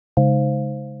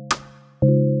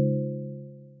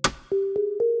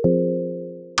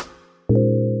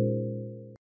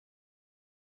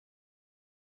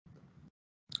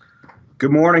Good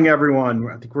morning, everyone.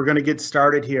 I think we're going to get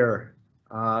started here.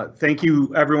 Thank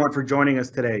you, everyone, for joining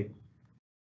us today.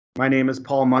 My name is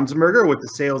Paul Munzenberger with the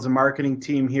sales and marketing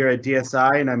team here at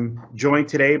DSI, and I'm joined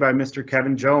today by Mr.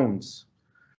 Kevin Jones.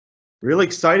 Really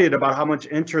excited about how much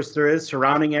interest there is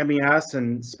surrounding MES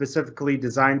and specifically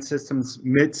Design Systems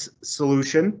MITS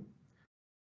solution.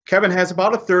 Kevin has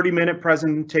about a 30-minute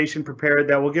presentation prepared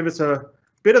that will give us a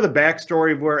bit of the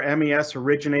backstory of where MES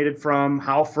originated from,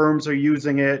 how firms are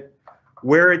using it,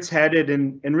 where it's headed,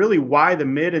 and really why the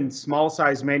mid and small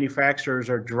size manufacturers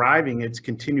are driving its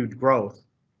continued growth.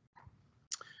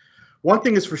 One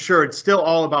thing is for sure, it's still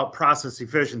all about process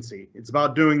efficiency. It's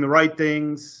about doing the right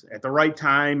things at the right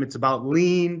time. It's about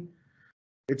lean.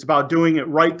 It's about doing it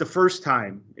right the first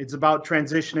time. It's about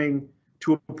transitioning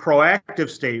to a proactive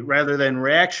state rather than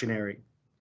reactionary.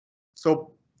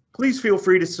 So please feel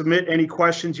free to submit any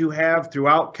questions you have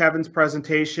throughout Kevin's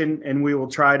presentation, and we will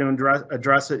try to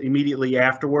address it immediately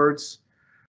afterwards.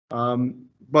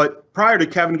 But prior to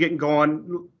Kevin getting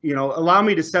going, allow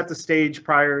me to set the stage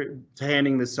prior to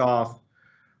handing this off.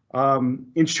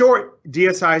 In short,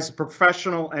 DSI is a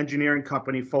professional engineering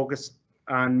company focused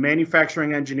on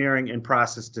manufacturing engineering and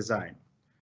process design.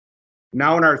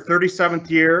 Now in our 37th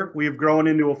year, we have grown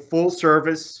into a full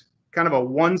service, kind of a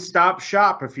one-stop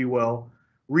shop, if you will,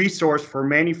 resource for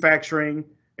manufacturing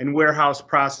and warehouse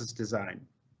process design.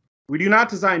 We do not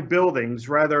design buildings,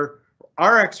 rather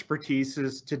our expertise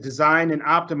is to design and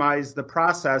optimize the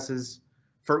processes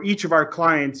for each of our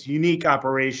clients' unique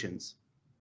operations.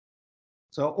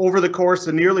 So over the course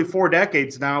of nearly 4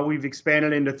 decades now, we've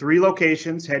expanded into 3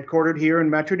 locations, headquartered here in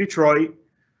Metro Detroit,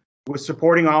 with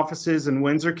supporting offices in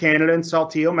Windsor, Canada, and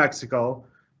Saltillo, Mexico,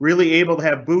 really able to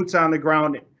have boots on the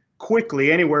ground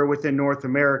quickly anywhere within North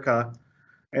America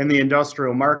and the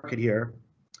industrial market here.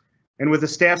 And with a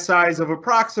staff size of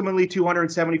approximately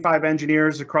 275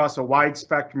 engineers across a wide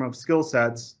spectrum of skill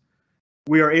sets,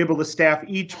 we are able to staff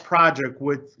each project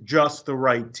with just the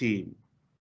right team.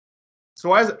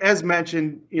 So as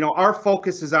mentioned, our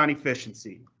focus is on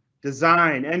efficiency,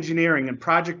 design, engineering, and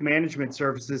project management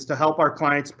services to help our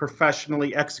clients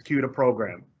professionally execute a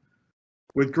program.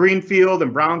 With greenfield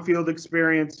and brownfield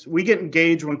experience, we get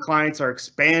engaged when clients are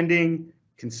expanding,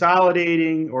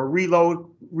 consolidating, or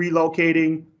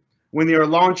relocating, when they are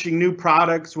launching new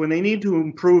products, when they need to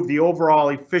improve the overall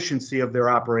efficiency of their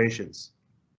operations.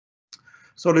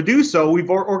 So to do so, we've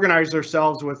organized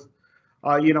ourselves with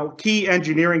key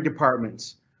engineering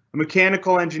departments,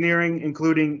 mechanical engineering,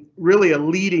 including really a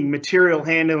leading material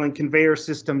handling conveyor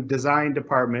system design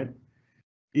department,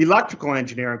 electrical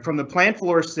engineering from the plant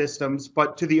floor systems,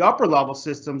 but to the upper level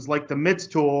systems like the MITS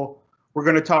tool we're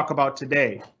going to talk about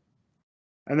today.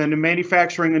 And then the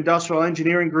manufacturing industrial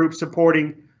engineering group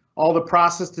supporting all the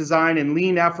process design and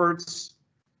lean efforts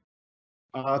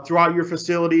throughout your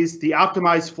facilities, the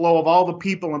optimized flow of all the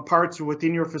people and parts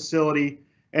within your facility,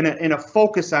 and a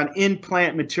focus on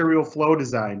in-plant material flow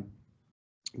design.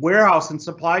 Warehouse and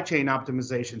supply chain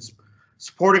optimizations,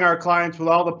 supporting our clients with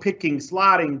all the picking,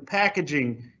 slotting,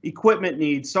 packaging, equipment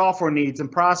needs, software needs,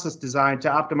 and process design to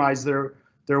optimize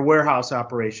their warehouse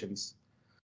operations.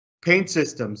 Paint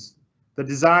systems, the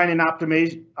design and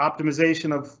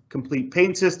optimization of complete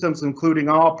paint systems, including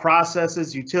all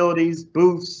processes, utilities,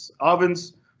 booths,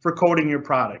 ovens for coating your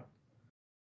product.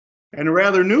 And a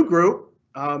rather new group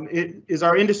it is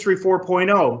our Industry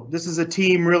 4.0. This is a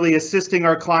team really assisting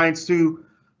our clients through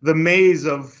the maze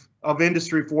of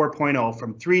Industry 4.0,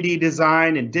 from 3D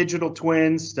design and digital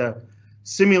twins to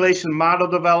simulation model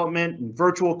development and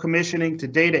virtual commissioning to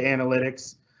data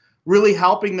analytics, really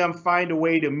helping them find a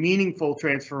way to meaningful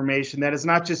transformation that is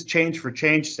not just change for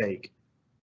change's sake.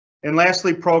 And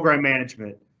lastly, program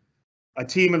management, a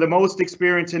team of the most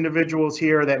experienced individuals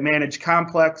here that manage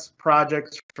complex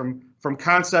projects from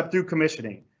concept through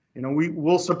commissioning. We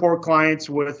will support clients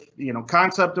with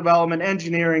concept development,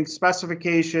 engineering,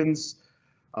 specifications,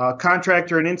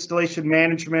 contractor and installation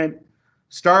management,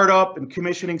 startup and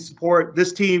commissioning support.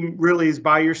 This team really is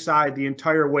by your side the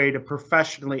entire way to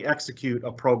professionally execute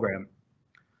a program.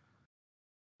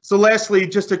 So lastly,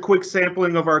 just a quick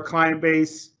sampling of our client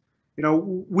base.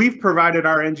 We've provided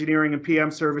our engineering and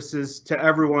PM services to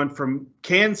everyone from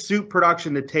canned soup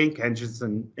production to tank engines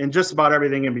and just about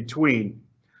everything in between.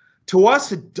 To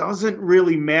us, it doesn't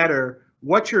really matter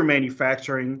what you're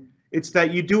manufacturing. It's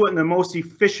that you do it in the most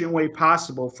efficient way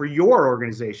possible for your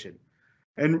organization.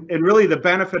 And really the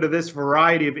benefit of this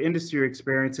variety of industry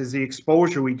experience is the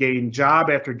exposure we gain job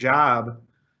after job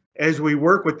as we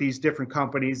work with these different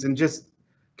companies and just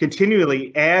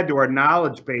continually add to our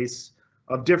knowledge base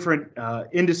of different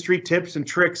industry tips and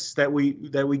tricks that we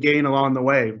gain along the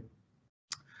way.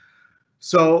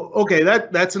 So, okay,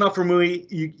 that's enough for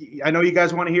me. I know you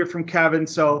guys want to hear from Kevin,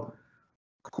 so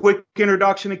quick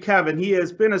introduction to Kevin. He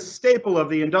has been a staple of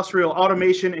the industrial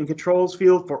automation and controls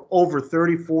field for over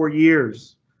 34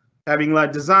 years, having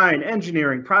led design,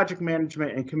 engineering, project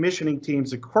management, and commissioning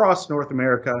teams across North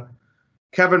America.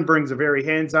 Kevin brings a very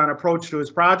hands-on approach to his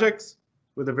projects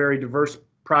with a very diverse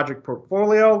project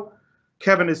portfolio.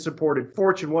 Kevin has supported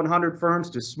Fortune 100 firms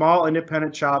to small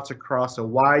independent shops across a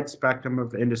wide spectrum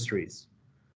of industries.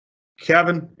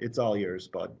 Kevin, it's all yours,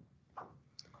 bud.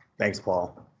 Thanks,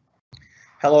 Paul.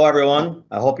 Hello, everyone.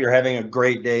 I hope you're having a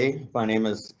great day. My name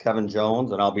is Kevin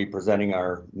Jones, and I'll be presenting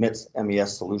our MITS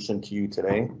MES solution to you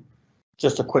today.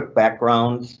 Just a quick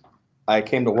background. I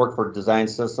came to work for Design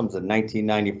Systems in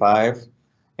 1995,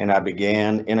 and I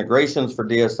began integrations for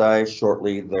DSI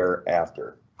shortly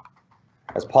thereafter.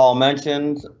 As Paul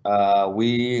mentioned,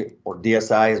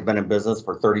 DSI has been in business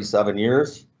for 37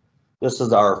 years. This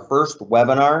is our first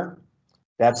webinar.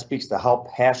 That speaks to how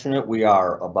passionate we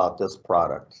are about this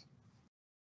product.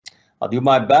 I'll do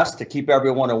my best to keep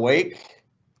everyone awake.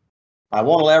 I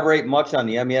won't elaborate much on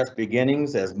the MES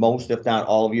beginnings, as most, if not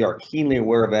all of you, are keenly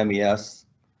aware of MES,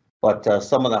 but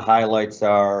some of the highlights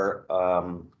are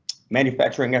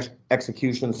manufacturing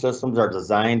execution systems are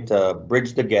designed to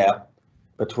bridge the gap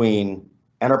between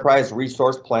enterprise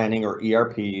resource planning, or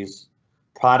ERPs,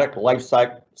 product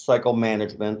lifecycle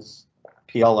managements,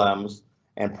 PLMs,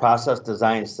 and process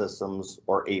design systems,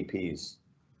 or APs.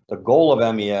 The goal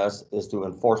of MES is to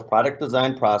enforce product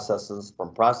design processes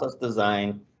from process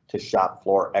design to shop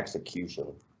floor execution.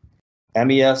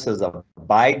 MES is a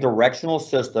bi-directional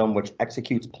system which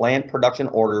executes planned production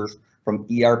orders from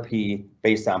ERP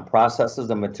based on processes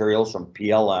and materials from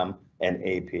PLM and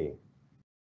AP.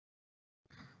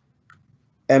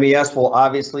 MES will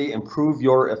obviously improve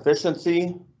your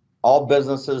efficiency. All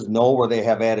businesses know where they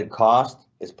have added cost.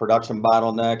 It's production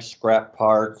bottlenecks, scrap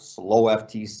parts, low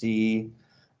FTC,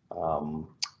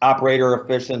 operator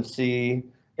efficiency,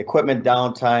 equipment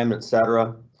downtime,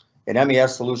 etc. An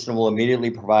MES solution will immediately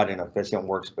provide an efficient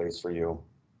workspace for you.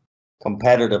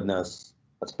 Competitiveness.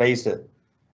 Let's face it,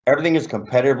 everything is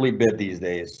competitively bid these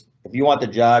days. If you want the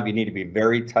job, you need to be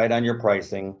very tight on your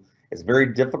pricing. It's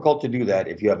very difficult to do that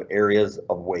if you have areas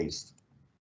of waste.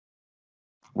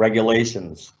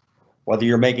 Regulations. Whether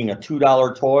you're making a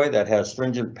 $2 toy that has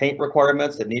stringent paint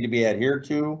requirements that need to be adhered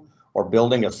to, or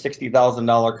building a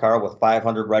 $60,000 car with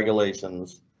 500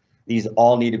 regulations, these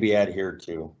all need to be adhered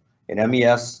to. And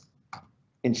MES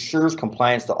ensures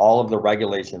compliance to all of the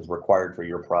regulations required for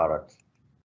your product.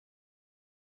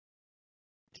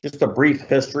 Just a brief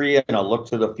history and a look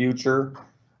to the future.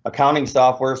 Accounting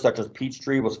software such as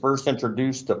Peachtree was first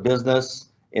introduced to business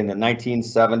in the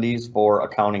 1970s for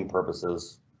accounting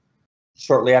purposes.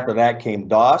 Shortly after that came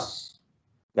DOS.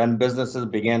 Then businesses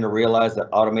began to realize that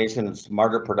automation and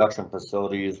smarter production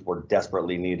facilities were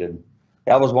desperately needed.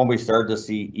 That was when we started to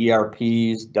see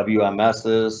ERPs,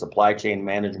 WMSs, supply chain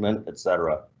management,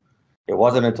 etc. It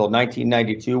wasn't until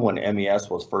 1992 when MES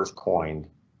was first coined.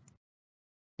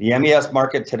 The MES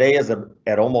market today is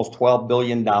at almost $12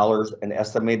 billion and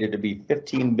estimated to be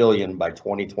 $15 billion by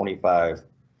 2025.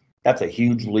 That's a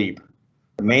huge leap.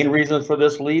 The main reasons for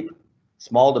this leap: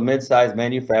 small to mid-sized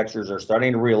manufacturers are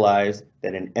starting to realize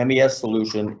that an MES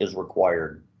solution is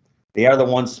required. They are the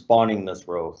ones spawning this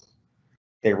growth.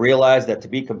 They realize that to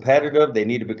be competitive, they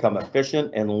need to become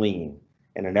efficient and lean,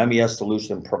 and an MES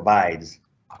solution provides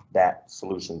that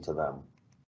solution to them.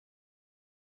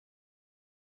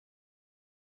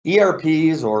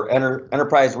 ERPs, or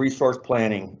Enterprise Resource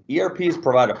Planning. ERPs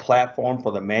provide a platform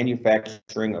for the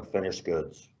manufacturing of finished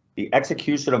goods. The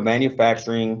execution of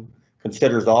manufacturing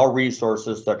considers all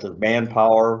resources such as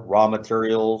manpower, raw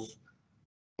materials,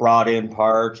 brought in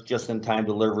parts, just-in-time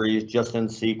deliveries, just-in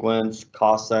sequence,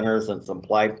 cost centers, and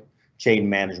supply chain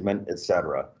management,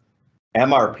 etc.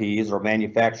 MRPs, or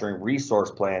Manufacturing Resource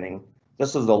Planning. This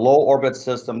is a low-orbit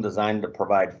system designed to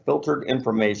provide filtered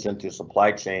information to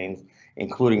supply chains,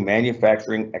 including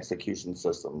manufacturing execution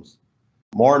systems.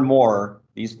 More and more,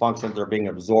 these functions are being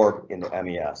absorbed into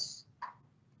MES.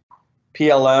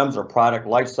 PLMs, or Product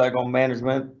Lifecycle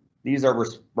Management. These are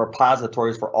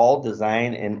repositories for all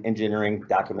design and engineering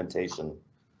documentation.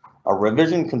 A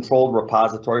revision-controlled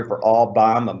repository for all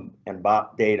BOM and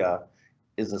BOP data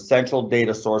is essential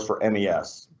data source for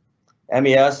MES.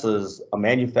 MES is a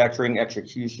manufacturing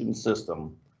execution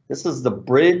system. This is the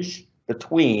bridge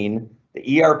between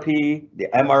the ERP, the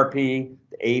MRP,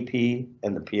 the AP,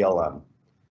 and the PLM.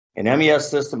 An MES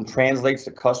system translates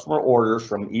the customer orders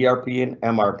from ERP and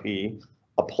MRP,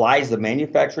 applies the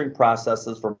manufacturing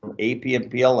processes from AP and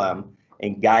PLM,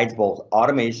 and guides both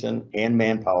automation and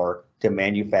manpower to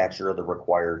manufacture the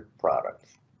required product.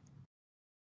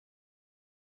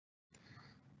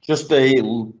 Just a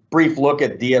brief look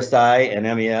at DSI and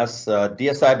MES.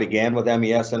 DSI began with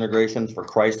MES integrations for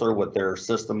Chrysler with their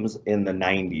systems in the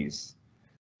 90s.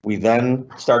 We then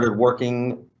started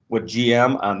working with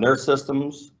GM on their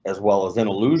systems, as well as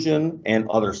Illusion and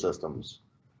other systems.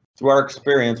 Through our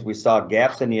experience, we saw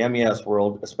gaps in the MES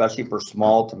world, especially for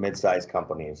small to mid-sized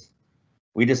companies.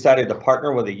 We decided to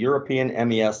partner with a European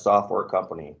MES software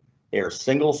company. They are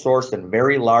single sourced in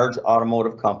very large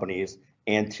automotive companies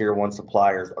and tier 1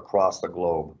 suppliers across the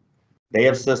globe. They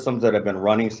have systems that have been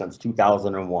running since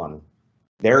 2001.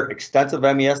 Their extensive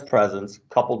MES presence,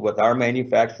 coupled with our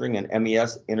manufacturing and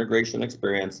MES integration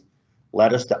experience,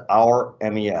 led us to our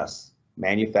MES,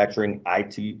 Manufacturing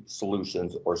IT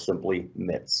Solutions, or simply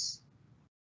MITS.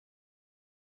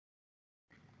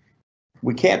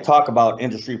 We can't talk about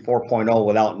Industry 4.0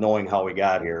 without knowing how we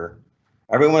got here.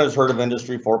 Everyone has heard of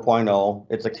Industry 4.0.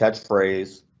 It's a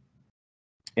catchphrase.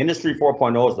 Industry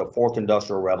 4.0 is the fourth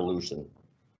industrial revolution.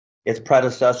 Its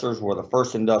predecessors were the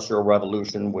first industrial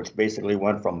revolution, which basically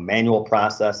went from manual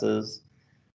processes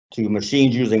to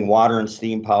machines using water and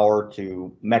steam power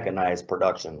to mechanized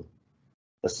production.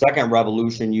 The second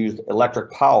revolution used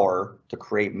electric power to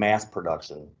create mass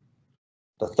production.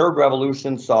 The third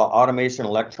revolution saw automation and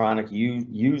electronic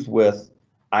used with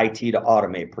IT to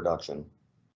automate production.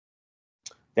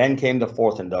 Then came the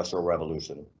fourth industrial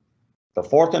revolution. The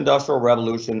fourth industrial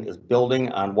revolution is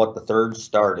building on what the third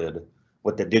started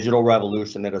with the digital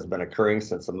revolution that has been occurring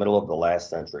since the middle of the last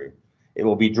century. It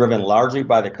will be driven largely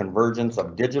by the convergence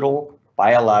of digital,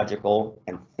 biological,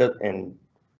 and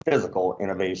physical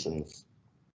innovations.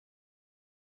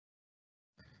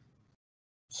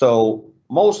 So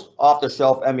most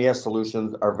off-the-shelf MES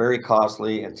solutions are very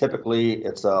costly, and typically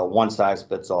it's a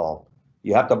one-size-fits-all.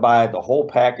 You have to buy the whole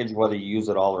package whether you use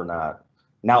it all or not.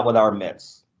 Not with our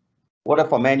MITS. What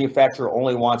if a manufacturer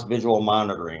only wants visual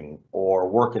monitoring or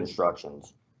work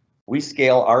instructions? We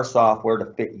scale our software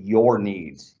to fit your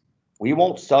needs. We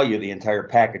won't sell you the entire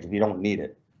package if you don't need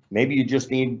it. Maybe you just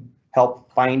need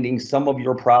help finding some of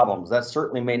your problems. That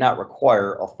certainly may not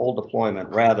require a full deployment,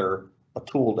 rather a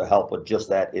tool to help with just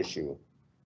that issue.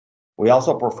 We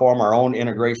also perform our own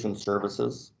integration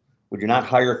services. We do not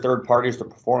hire third parties to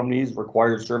perform these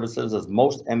required services as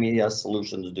most MES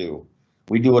solutions do.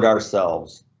 We do it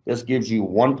ourselves. This gives you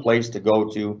one place to go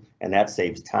to, and that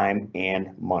saves time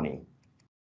and money.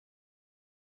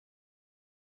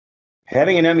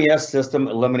 Having an MES system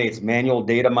eliminates manual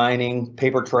data mining,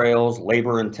 paper trails,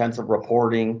 labor-intensive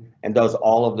reporting, and does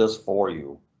all of this for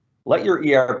you. Let your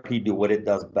ERP do what it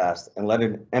does best, and let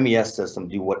an MES system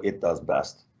do what it does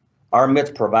best. Our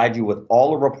MITS provide you with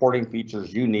all the reporting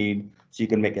features you need so you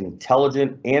can make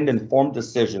intelligent and informed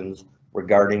decisions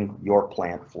regarding your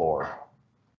plant floor.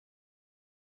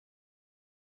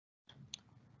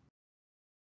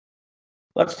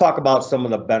 Let's talk about some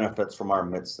of the benefits from our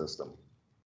MITS system.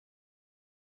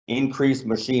 Increased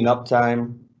machine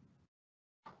uptime.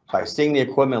 By seeing the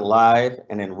equipment live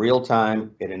and in real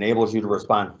time, it enables you to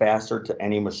respond faster to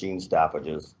any machine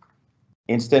stoppages.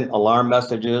 Instant alarm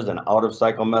messages and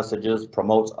out-of-cycle messages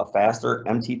promotes a faster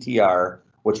MTTR,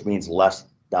 which means less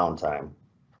downtime.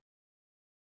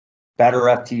 Better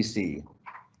FTC.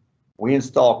 We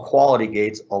install quality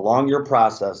gates along your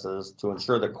processes to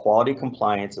ensure that quality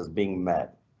compliance is being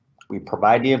met. We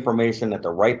provide the information at the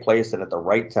right place and at the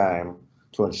right time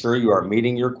to ensure you are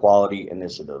meeting your quality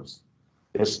initiatives.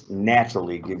 This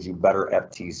naturally gives you better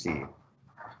FTC.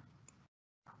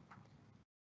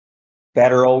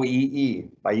 Better OEE.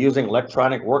 By using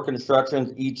electronic work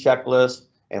instructions, e-checklists,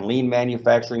 and lean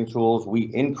manufacturing tools,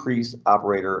 we increase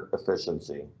operator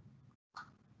efficiency.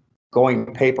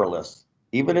 Going paperless.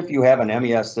 Even if you have an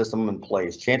MES system in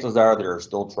place, chances are there are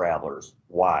still travelers.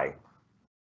 Why?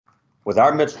 With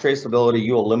our MITS traceability,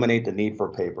 you eliminate the need for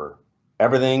paper.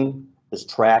 Everything is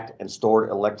tracked and stored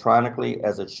electronically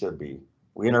as it should be.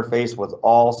 We interface with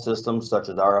all systems such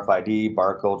as RFID,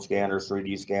 barcode scanners,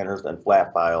 3D scanners, and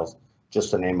flat files,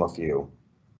 just to name a few.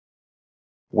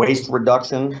 Waste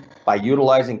reduction. By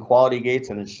utilizing quality gates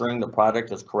and ensuring the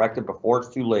product is corrected before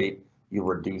it's too late, you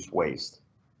reduce waste.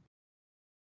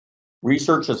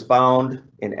 Research has found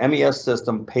an MES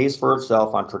system pays for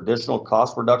itself on traditional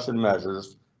cost reduction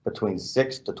measures between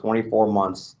 6 to 24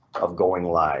 months of going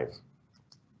live.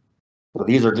 So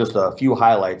these are just a few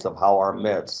highlights of how our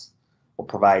MITS will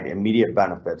provide immediate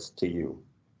benefits to you.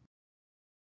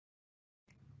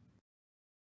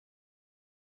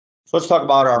 So let's talk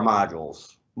about our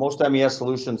modules. Most MES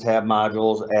solutions have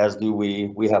modules, as do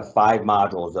we. We have 5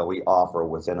 modules that we offer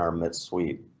within our MITS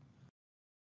suite.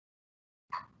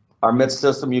 Our MITS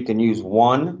system, you can use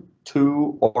 1,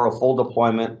 2, or a full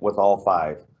deployment with all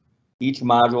 5. Each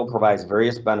module provides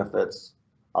various benefits.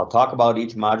 I'll talk about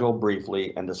each module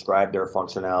briefly and describe their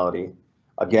functionality.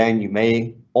 Again, you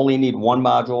may only need one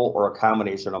module or a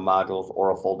combination of modules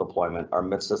or a full deployment. Our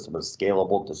MITS system is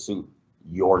scalable to suit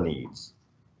your needs.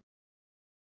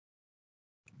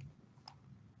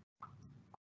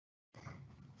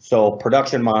 So,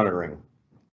 production monitoring.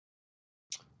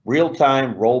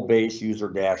 Real-time role-based user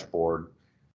dashboard.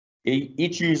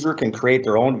 Each user can create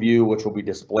their own view, which will be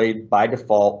displayed by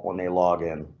default when they log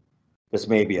in. This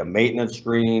may be a maintenance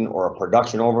screen or a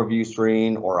production overview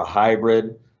screen or a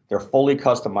hybrid. They're fully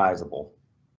customizable.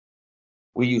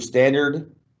 We use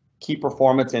standard key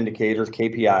performance indicators,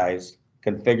 KPIs,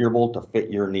 configurable to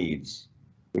fit your needs.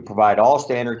 We provide all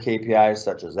standard KPIs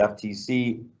such as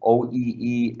FTC,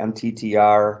 OEE,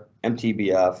 MTTR,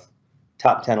 MTBF,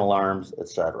 top 10 alarms,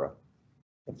 etc.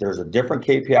 If there's a different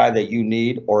KPI that you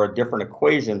need or a different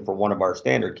equation for one of our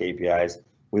standard KPIs,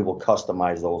 we will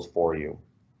customize those for you.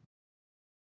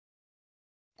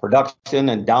 Production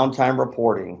and downtime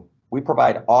reporting. We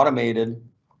provide automated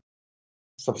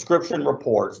subscription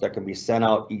reports that can be sent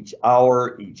out each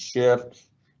hour, each shift,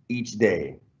 each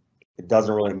day. It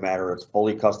doesn't really matter. It's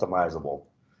fully customizable.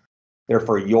 They're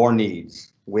for your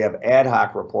needs. We have ad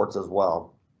hoc reports as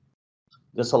well.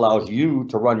 This allows you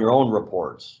to run your own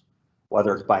reports,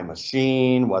 whether it's by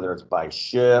machine, whether it's by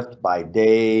shift, by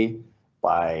day,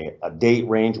 by a date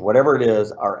range, whatever it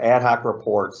is. Our ad hoc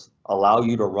reports allow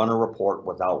you to run a report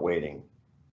without waiting.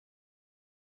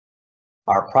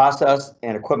 Our process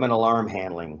and equipment alarm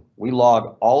handling. We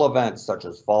log all events such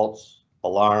as faults,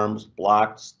 alarms,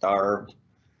 blocked, starved.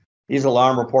 These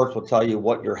alarm reports will tell you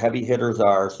what your heavy hitters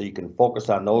are so you can focus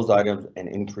on those items and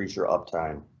increase your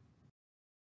uptime.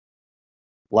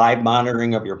 Live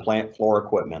monitoring of your plant floor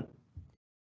equipment.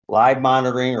 Live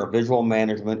monitoring or visual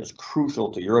management is crucial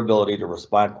to your ability to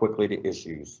respond quickly to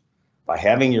issues. By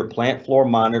having your plant floor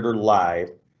monitored live,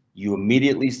 you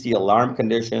immediately see alarm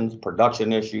conditions,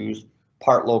 production issues,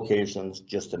 part locations,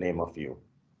 just to name a few.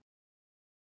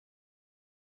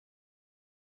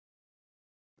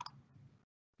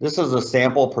 This is a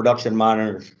sample production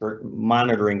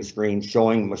monitoring screen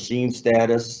showing machine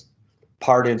status,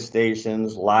 part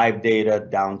installations, live data,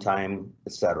 downtime,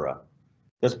 etc.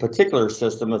 This particular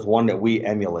system is one that we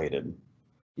emulated.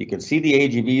 You can see the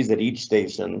AGVs at each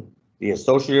station, the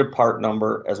associated part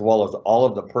number, as well as all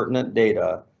of the pertinent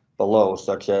data below,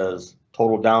 such as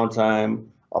total downtime,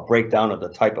 a breakdown of the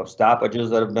type of stoppages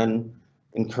that have been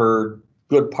incurred,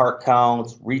 good part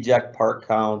counts, reject part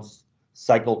counts,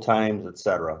 cycle times,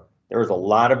 etc. There is a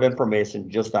lot of information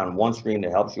just on one screen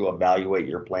that helps you evaluate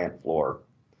your plant floor.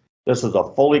 This is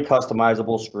a fully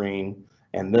customizable screen,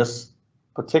 and this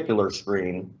particular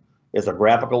screen is a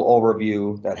graphical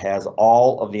overview that has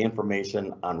all of the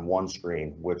information on one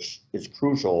screen, which is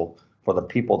crucial for the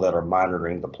people that are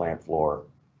monitoring the plant floor.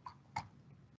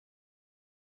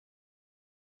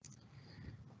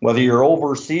 Whether you're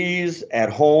overseas,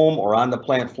 at home, or on the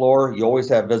plant floor, you always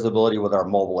have visibility with our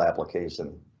mobile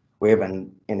application. We have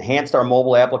enhanced our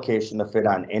mobile application to fit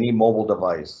on any mobile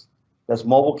device. This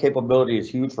mobile capability is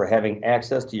huge for having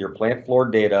access to your plant floor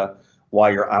data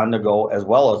while you're on the go, as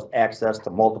well as access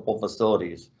to multiple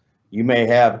facilities. You may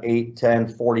have 8, 10,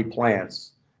 40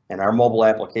 plants, and our mobile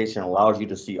application allows you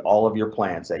to see all of your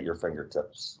plants at your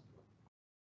fingertips.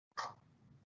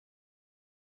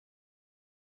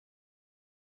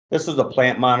 This is a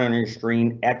plant monitoring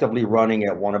screen actively running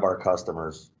at one of our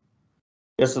customers.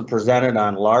 This is presented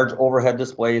on large overhead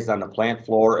displays on the plant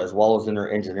floor as well as in their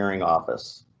engineering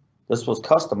office. This was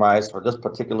customized for this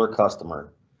particular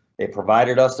customer. They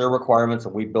provided us their requirements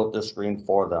and we built this screen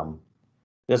for them.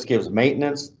 This gives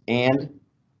maintenance and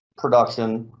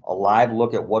production a live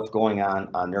look at what's going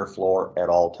on their floor at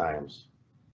all times.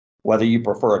 Whether you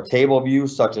prefer a table view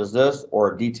such as this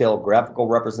or a detailed graphical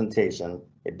representation,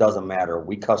 it doesn't matter.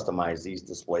 We customize these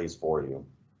displays for you.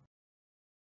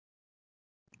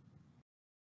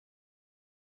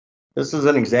 This is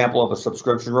an example of a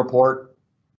subscription report.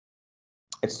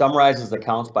 It summarizes the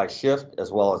counts by shift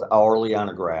as well as hourly on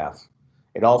a graph.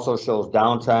 It also shows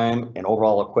downtime and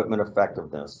overall equipment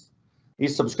effectiveness.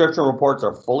 These subscription reports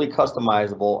are fully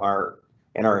customizable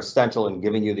and are essential in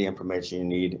giving you the information you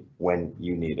need when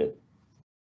you need it.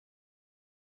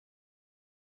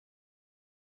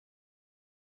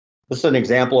 This is an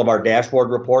example of our dashboard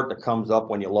report that comes up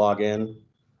when you log in.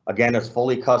 Again, it's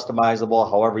fully customizable.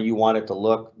 However you want it to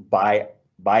look by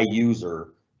user,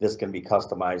 this can be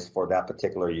customized for that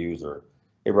particular user.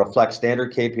 It reflects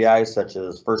standard KPIs such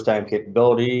as first time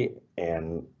capability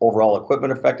and overall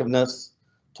equipment effectiveness,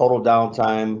 total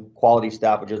downtime, quality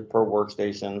stoppages per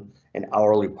workstation, and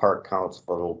hourly part counts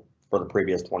for the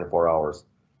previous 24 hours.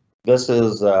 This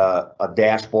is a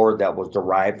dashboard that was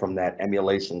derived from that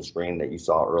emulation screen that you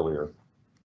saw earlier.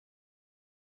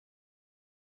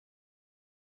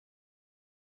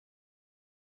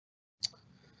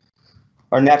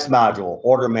 Our next module,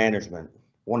 order management,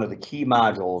 one of the key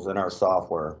modules in our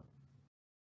software.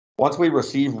 Once we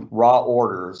receive raw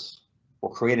orders,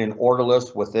 we'll create an order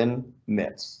list within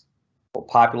MITS. We'll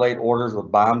populate orders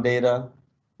with BOM data.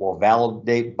 We'll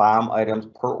validate BOM items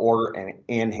per order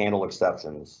and handle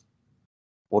exceptions.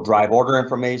 We'll drive order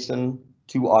information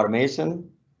to automation.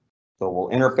 So we'll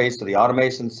interface to the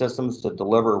automation systems to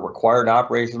deliver required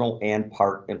operational and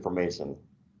part information.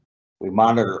 We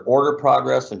monitor order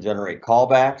progress and generate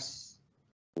callbacks.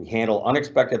 We handle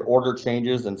unexpected order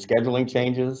changes and scheduling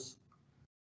changes.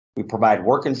 We provide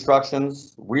work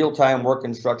instructions, real-time work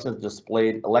instructions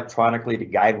displayed electronically to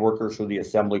guide workers through the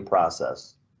assembly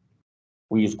process.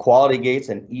 We use quality gates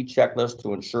and e-checklist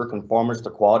to ensure conformance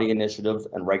to quality initiatives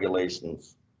and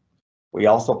regulations. We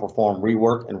also perform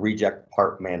rework and reject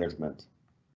part management.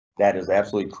 That is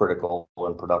absolutely critical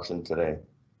in production today.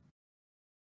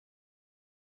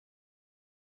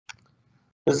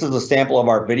 This is a sample of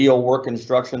our video work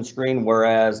instruction screen,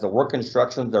 whereas the work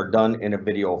instructions are done in a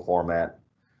video format.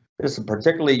 This is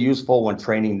particularly useful when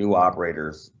training new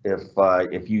operators.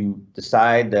 If you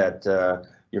decide that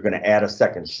you're going to add a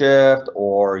second shift,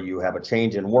 or you have a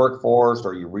change in workforce,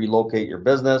 or you relocate your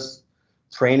business,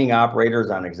 training operators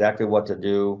on exactly what to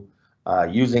do,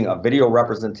 using a video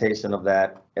representation of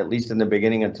that, at least in the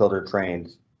beginning until they're trained,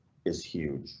 is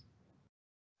huge.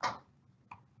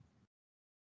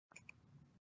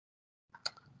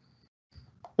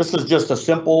 This is just a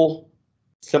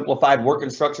simplified work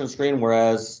instruction screen,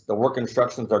 whereas the work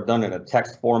instructions are done in a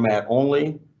text format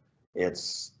only.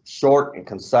 It's short and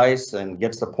concise and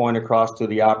gets the point across to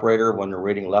the operator when they're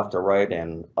reading left to right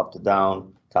and up to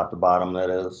down, top to bottom,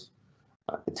 that is.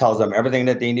 It tells them everything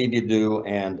that they need to do,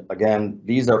 and again,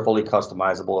 these are fully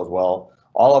customizable as well.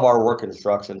 All of our work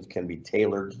instructions can be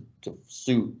tailored to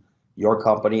suit your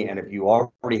company, and if you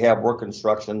already have work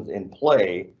instructions in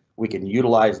play, we can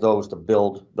utilize those to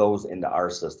build those into our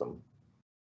system.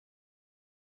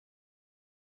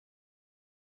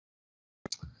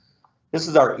 This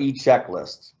is our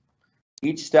e-checklist.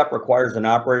 Each step requires an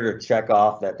operator to check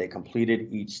off that they completed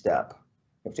each step.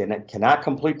 If they cannot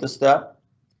complete the step,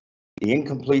 the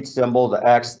incomplete symbol, the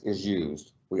X, is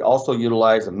used. We also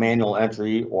utilize a manual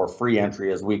entry, or free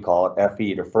entry as we call it,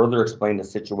 FE, to further explain the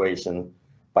situation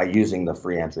by using the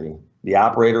free entry. The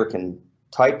operator can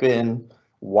type in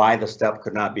why the step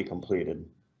could not be completed.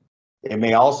 It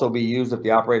may also be used if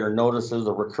the operator notices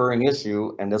a recurring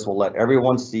issue, and this will let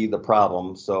everyone see the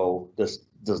problem so this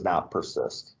does not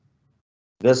persist.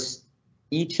 This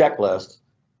e-checklist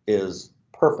is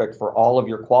perfect for all of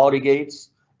your quality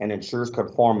gates and ensures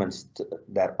conformance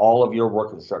that all of your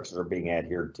work instructions are being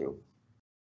adhered to.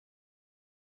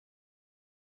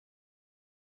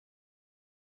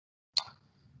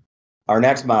 Our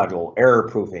next module, error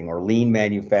proofing or lean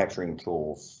manufacturing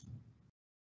tools.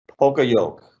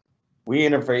 Poka-yoke. We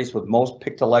interface with most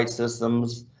pick-to-light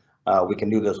systems. We can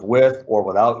do this with or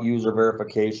without user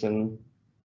verification.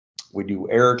 We do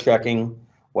error checking,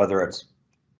 whether it's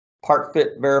part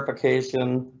fit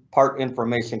verification, part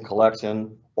information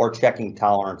collection, or checking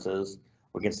tolerances.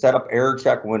 We can set up error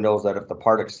check windows that if the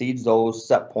part exceeds those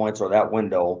set points or that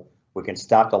window, we can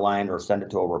stop the line or send it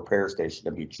to a repair station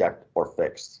to be checked or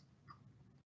fixed.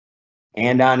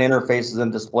 And-on interfaces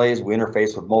and displays. We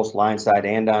interface with most line-side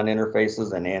and-on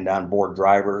interfaces and and-on board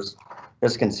drivers.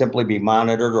 This can simply be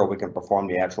monitored, or we can perform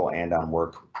the actual and-on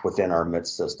work within our MITS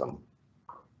system.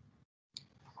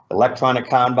 Electronic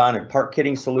Kanban and part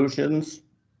kitting solutions,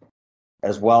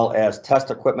 as well as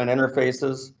test equipment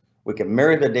interfaces. We can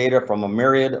marry the data from a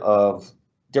myriad of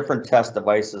different test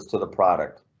devices to the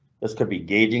product. This could be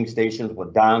gauging stations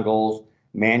with dongles,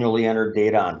 manually entered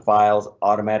data on files,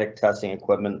 automatic testing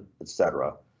equipment,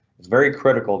 etc. It's very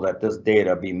critical that this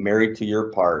data be married to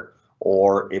your part,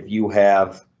 or if you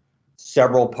have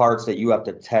several parts that you have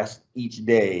to test each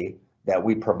day, that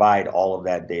we provide all of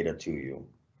that data to you.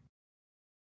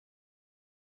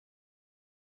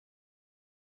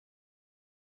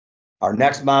 Our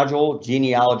next module,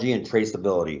 genealogy and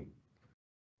traceability.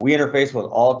 We interface with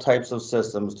all types of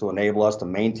systems to enable us to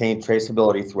maintain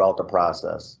traceability throughout the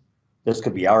process. This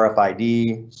could be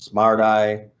RFID,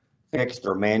 SmartEye, fixed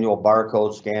or manual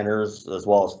barcode scanners, as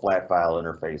well as flat file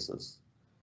interfaces.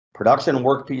 Production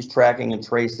workpiece tracking and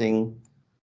tracing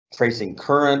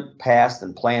current, past,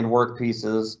 and planned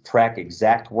workpieces, track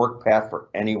exact work path for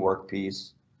any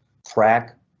workpiece,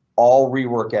 track all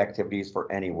rework activities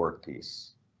for any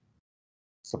workpiece.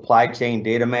 Supply chain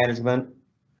data management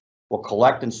will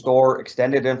collect and store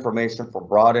extended information for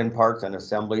brought-in parts and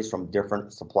assemblies from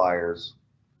different suppliers.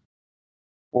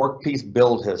 Workpiece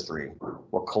build history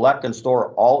will collect and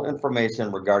store all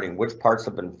information regarding which parts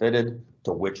have been fitted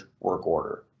to which work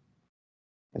order.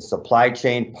 And supply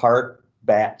chain part,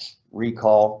 batch,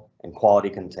 recall, and quality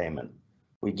containment.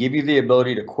 We give you the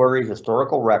ability to query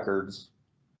historical records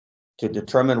to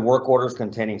determine work orders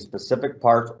containing specific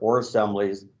parts or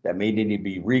assemblies that may need to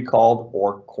be recalled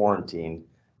or quarantined.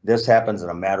 This happens in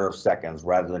a matter of seconds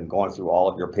rather than going through all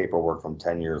of your paperwork from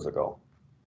 10 years ago.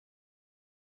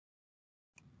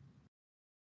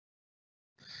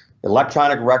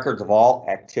 Electronic records of all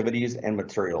activities and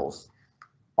materials.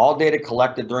 All data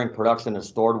collected during production is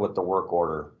stored with the work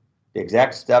order. The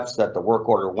exact steps that the work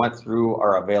order went through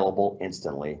are available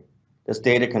instantly. This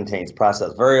data contains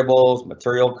process variables,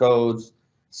 material codes,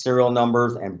 serial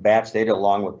numbers, and batch data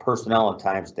along with personnel and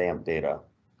timestamp data.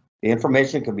 The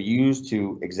information can be used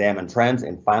to examine trends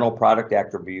in final product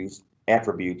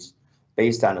attributes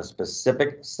based on a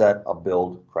specific set of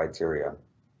build criteria.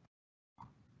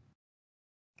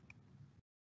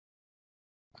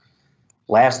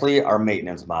 Lastly, our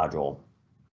maintenance module.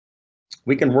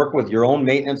 We can work with your own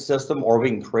maintenance system or we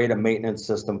can create a maintenance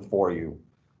system for you.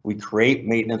 We create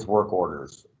maintenance work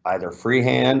orders, either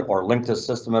freehand or linked to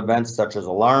system events such as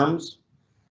alarms.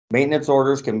 Maintenance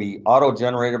orders can be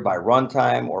auto-generated by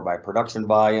runtime or by production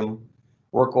volume.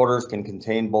 Work orders can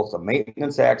contain both the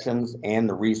maintenance actions and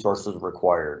the resources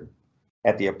required.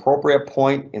 At the appropriate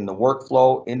point in the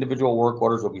workflow, individual work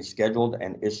orders will be scheduled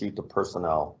and issued to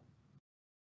personnel.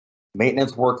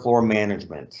 Maintenance workflow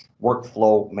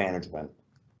management,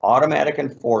 automatic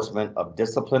enforcement of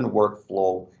disciplined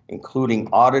workflow, including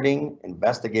auditing,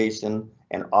 investigation,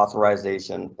 and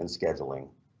authorization and scheduling.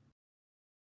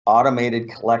 Automated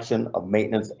collection of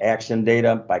maintenance action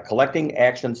data by collecting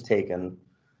actions taken,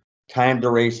 time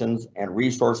durations, and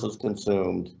resources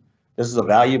consumed. This is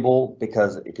valuable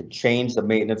because it could change the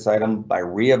maintenance item by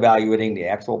reevaluating the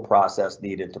actual process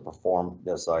needed to perform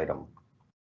this item.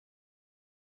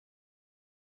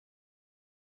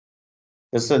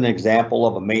 This is an example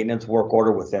of a maintenance work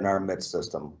order within our MITS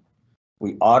system.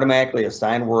 We automatically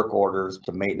assign work orders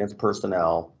to maintenance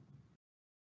personnel,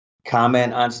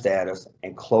 comment on status,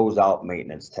 and close out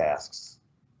maintenance tasks.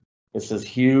 This is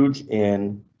huge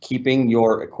in keeping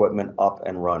your equipment up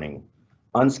and running.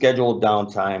 Unscheduled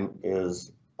downtime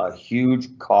is a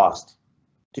huge cost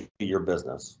to your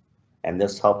business, and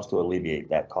this helps to alleviate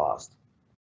that cost.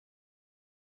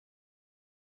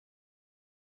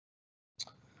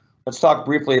 Let's talk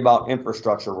briefly about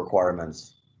infrastructure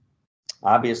requirements.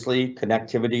 Obviously,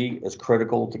 connectivity is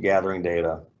critical to gathering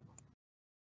data.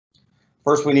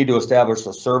 First, we need to establish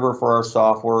a server for our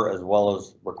software as well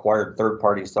as required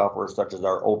third-party software such as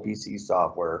our OPC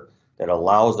software that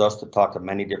allows us to talk to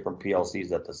many different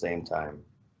PLCs at the same time.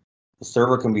 The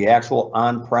server can be actual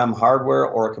on-prem hardware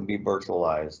or it can be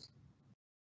virtualized.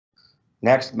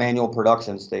 Next, manual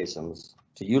production stations.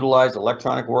 To utilize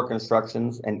electronic work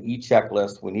instructions and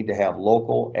e-checklist, we need to have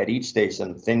local at each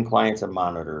station thin clients and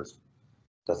monitors.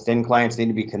 The thin clients need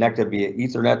to be connected via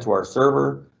Ethernet to our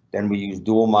server. Then we use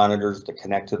dual monitors to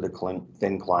connect to the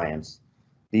thin clients.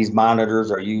 These monitors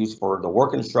are used for the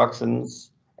work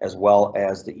instructions as well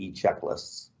as the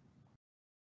e-checklists.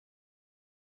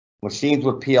 Machines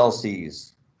with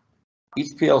PLCs.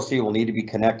 Each PLC will need to be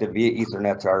connected via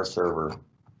Ethernet to our server.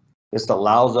 This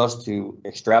allows us to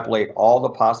extrapolate all the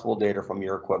possible data from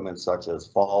your equipment, such as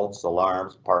faults,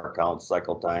 alarms, part counts,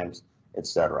 cycle times,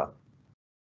 etc.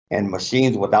 And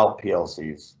machines without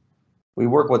PLCs. We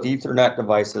work with Ethernet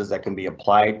devices that can be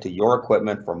applied to your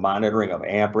equipment for monitoring of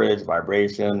amperage,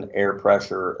 vibration, air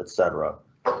pressure, etc.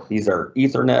 These are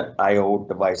Ethernet I/O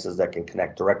devices that can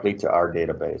connect directly to our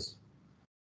database.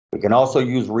 We can also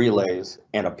use relays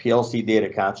and a PLC data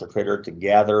concentrator to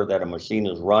gather that a machine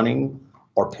is running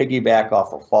or piggyback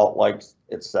off of fault lights,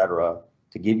 etc.,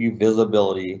 to give you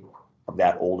visibility of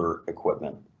that older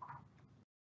equipment.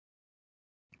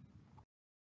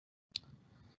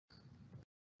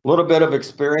 A little bit of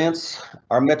experience.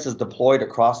 Our MITS is deployed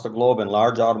across the globe in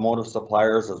large automotive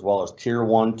suppliers as well as tier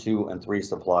 1, 2, and 3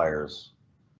 suppliers.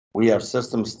 We have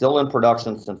systems still in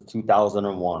production since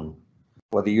 2001.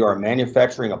 Whether you are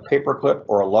manufacturing a paperclip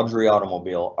or a luxury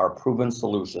automobile, our proven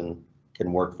solution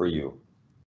can work for you.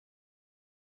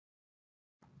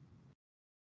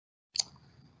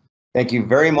 Thank you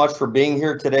very much for being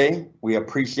here today. We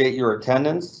appreciate your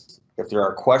attendance. If there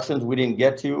are questions we didn't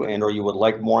get to and or you would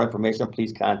like more information,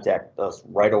 please contact us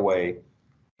right away